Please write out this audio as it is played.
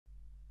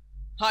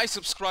Hi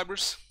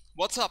subscribers,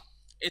 what's up?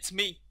 It's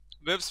me,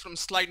 Vivs from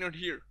slidenerd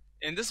here.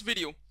 In this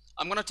video,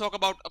 I'm gonna talk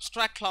about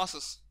abstract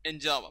classes in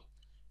Java.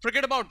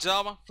 Forget about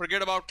Java,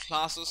 forget about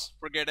classes,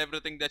 forget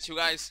everything that you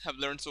guys have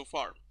learned so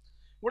far.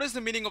 What is the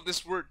meaning of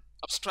this word,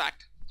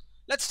 abstract?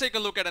 Let's take a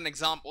look at an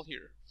example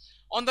here.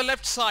 On the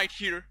left side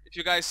here, if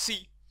you guys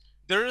see,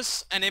 there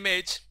is an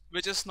image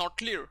which is not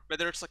clear,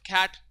 whether it's a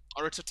cat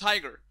or it's a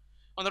tiger.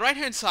 On the right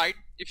hand side,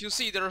 if you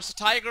see, there is a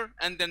tiger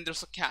and then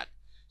there's a cat.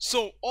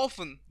 So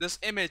often this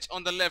image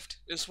on the left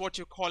is what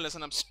you call as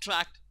an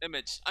abstract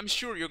image. I'm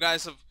sure you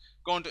guys have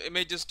gone to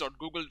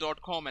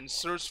images.google.com and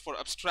searched for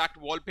abstract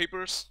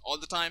wallpapers all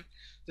the time.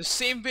 The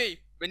same way,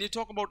 when you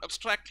talk about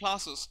abstract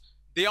classes,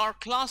 they are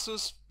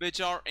classes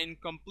which are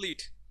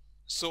incomplete.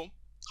 So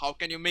how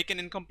can you make an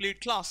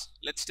incomplete class?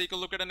 Let's take a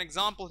look at an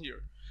example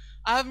here.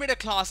 I have made a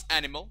class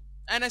animal,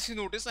 and as you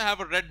notice, I have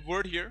a red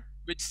word here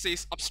which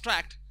says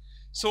abstract.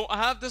 So I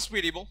have this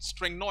variable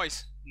string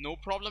noise. No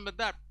problem with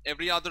that.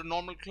 Every other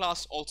normal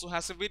class also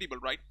has a variable,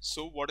 right?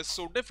 So what is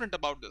so different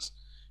about this?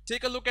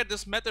 Take a look at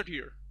this method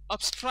here,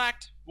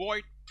 abstract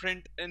void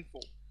print info.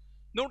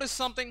 Notice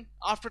something,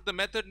 after the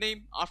method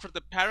name, after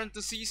the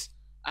parentheses,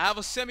 I have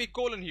a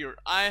semicolon here.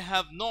 I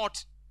have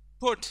not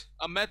put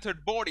a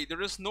method body.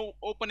 There is no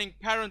opening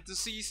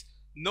parentheses,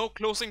 no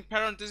closing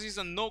parentheses,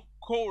 and no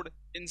code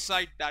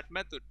inside that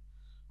method.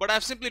 But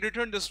I've simply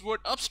returned this word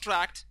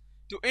abstract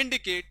to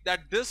indicate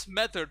that this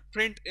method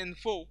print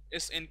info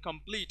is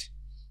incomplete.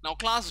 Now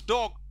class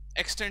dog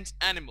extends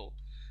animal.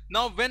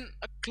 Now when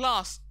a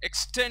class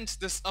extends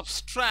this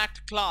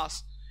abstract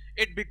class,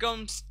 it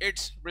becomes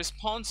its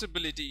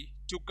responsibility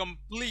to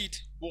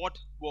complete what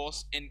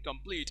was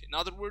incomplete. In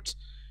other words,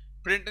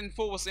 print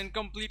info was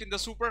incomplete in the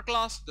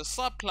superclass. The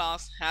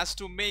subclass has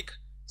to make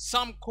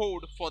some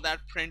code for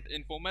that print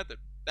info method.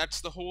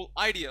 That's the whole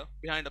idea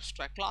behind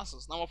abstract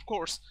classes. Now of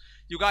course,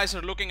 you guys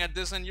are looking at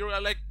this and you're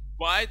like,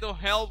 why the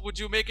hell would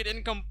you make it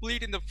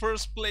incomplete in the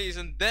first place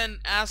and then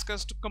ask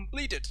us to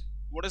complete it?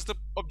 What is the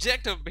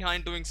objective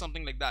behind doing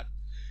something like that?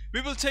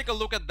 We will take a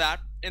look at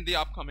that in the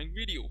upcoming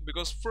video,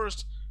 because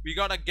first we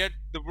gotta get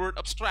the word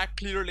abstract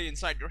clearly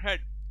inside your head.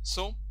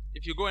 So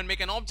if you go and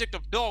make an object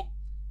of dog,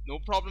 no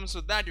problems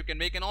with that. You can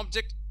make an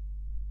object.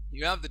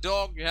 You have the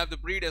dog, you have the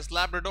breed as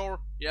Labrador,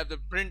 you have the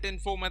print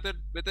info method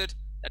with it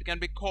that can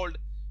be called,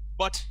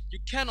 but you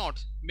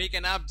cannot make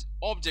an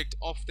object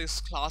of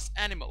this class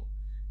animal.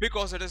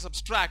 Because it is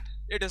abstract,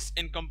 it is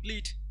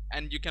incomplete,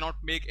 and you cannot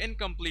make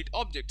incomplete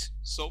objects.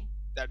 So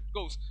that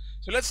goes.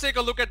 So let's take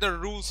a look at the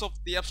rules of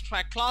the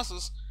abstract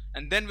classes,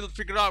 and then we'll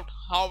figure out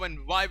how and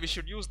why we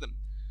should use them.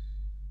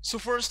 So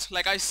first,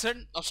 like I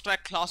said,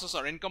 abstract classes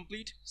are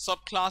incomplete.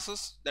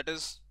 Subclasses, that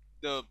is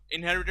the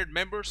inherited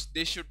members,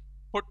 they should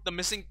put the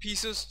missing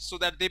pieces so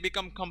that they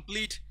become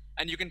complete,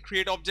 and you can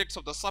create objects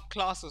of the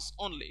subclasses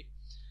only.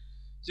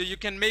 So you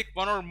can make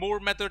one or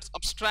more methods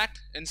abstract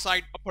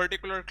inside a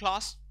particular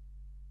class.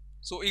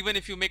 So even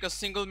if you make a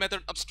single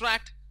method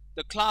abstract,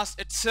 the class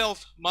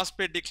itself must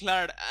be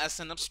declared as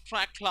an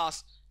abstract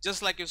class,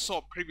 just like you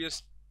saw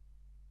previous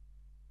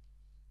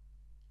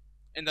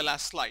in the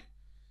last slide.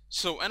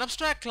 So an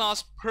abstract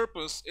class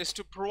purpose is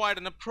to provide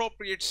an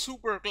appropriate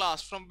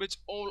superclass from which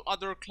all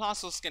other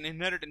classes can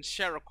inherit and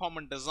share a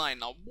common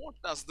design. Now what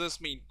does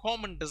this mean,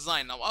 common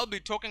design? Now I'll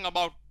be talking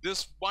about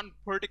this one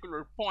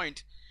particular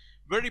point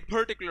very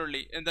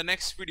particularly in the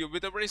next video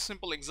with a very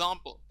simple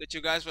example that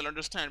you guys will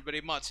understand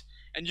very much,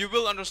 and you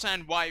will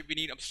understand why we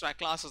need abstract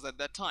classes at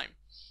that time.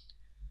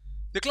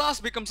 The class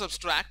becomes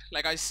abstract,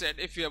 like I said,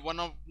 if you have one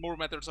or more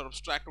methods are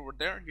abstract over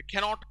there. You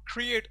cannot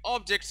create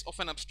objects of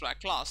an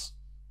abstract class.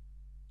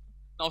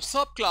 Now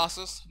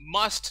subclasses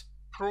must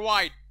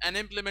provide an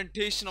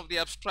implementation of the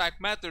abstract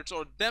methods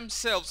or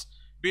themselves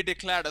be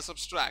declared as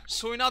abstract.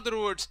 So in other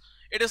words,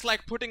 it is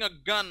like putting a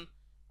gun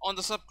on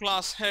the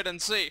subclass head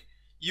and say,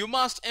 you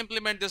must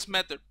implement this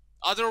method,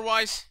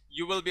 otherwise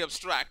you will be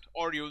abstract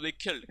or you will be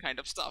killed, kind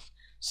of stuff.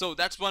 So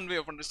that's one way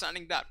of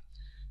understanding that.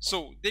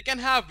 So they can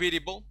have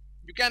variable,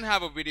 you can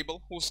have a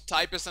variable whose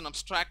type is an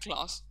abstract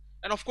class,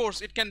 and of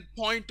course it can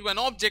point to an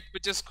object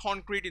which is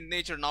concrete in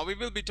nature. Now we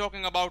will be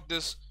talking about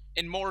this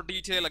in more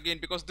detail again,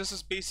 because this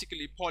is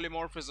basically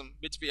polymorphism,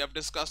 which we have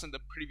discussed in the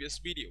previous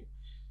video.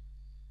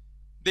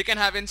 They can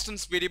have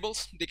instance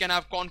variables, they can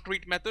have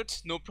concrete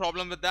methods, no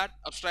problem with that.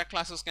 Abstract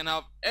classes can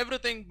have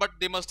everything, but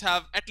they must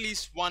have at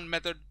least one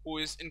method who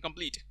is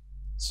incomplete.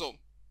 So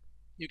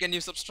you can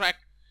use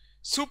abstract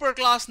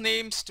superclass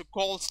names to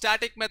call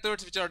static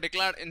methods which are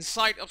declared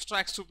inside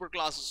abstract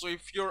superclasses. So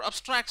if your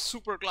abstract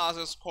superclass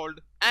is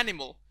called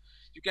animal,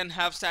 you can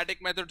have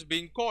static methods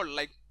being called,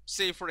 like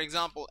say for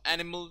example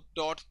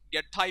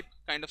animal.getType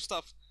kind of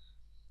stuff.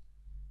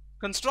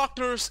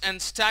 Constructors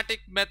and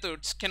static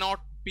methods cannot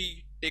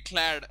be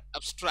declared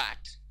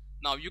abstract.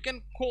 Now you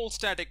can call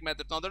static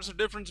methods. Now there's a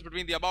difference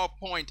between the above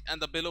point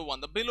and the below one.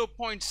 The below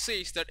point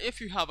says that if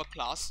you have a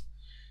class,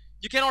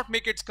 you cannot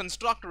make its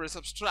constructor as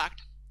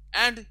abstract,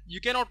 and you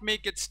cannot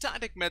make its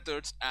static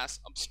methods as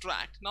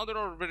abstract. Now there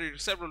are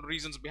several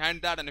reasons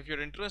behind that, and if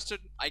you're interested,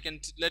 I can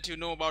let you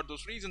know about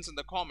those reasons in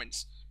the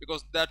comments.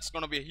 because that's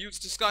gonna be a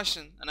huge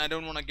discussion and I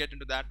don't want to get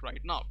into that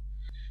right now.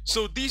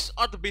 So these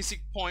are the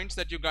basic points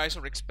that you guys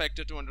are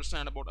expected to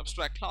understand about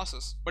abstract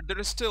classes, but there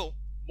is still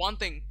one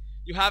thing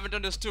you haven't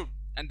understood,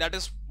 and that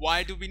is,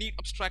 why do we need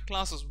abstract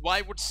classes?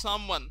 Why would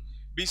someone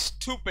be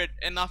stupid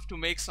enough to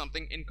make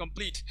something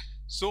incomplete?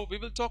 So we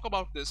will talk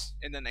about this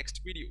in the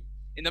next video.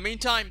 In the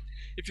meantime,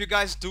 if you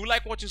guys do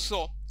like what you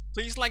saw,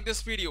 please like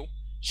this video,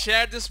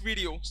 share this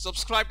video,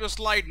 subscribe to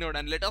slidenerd,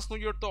 and let us know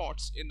your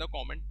thoughts in the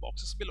comment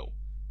boxes below.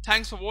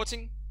 Thanks for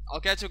watching.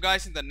 I'll catch you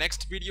guys in the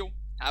next video.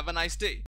 Have a nice day.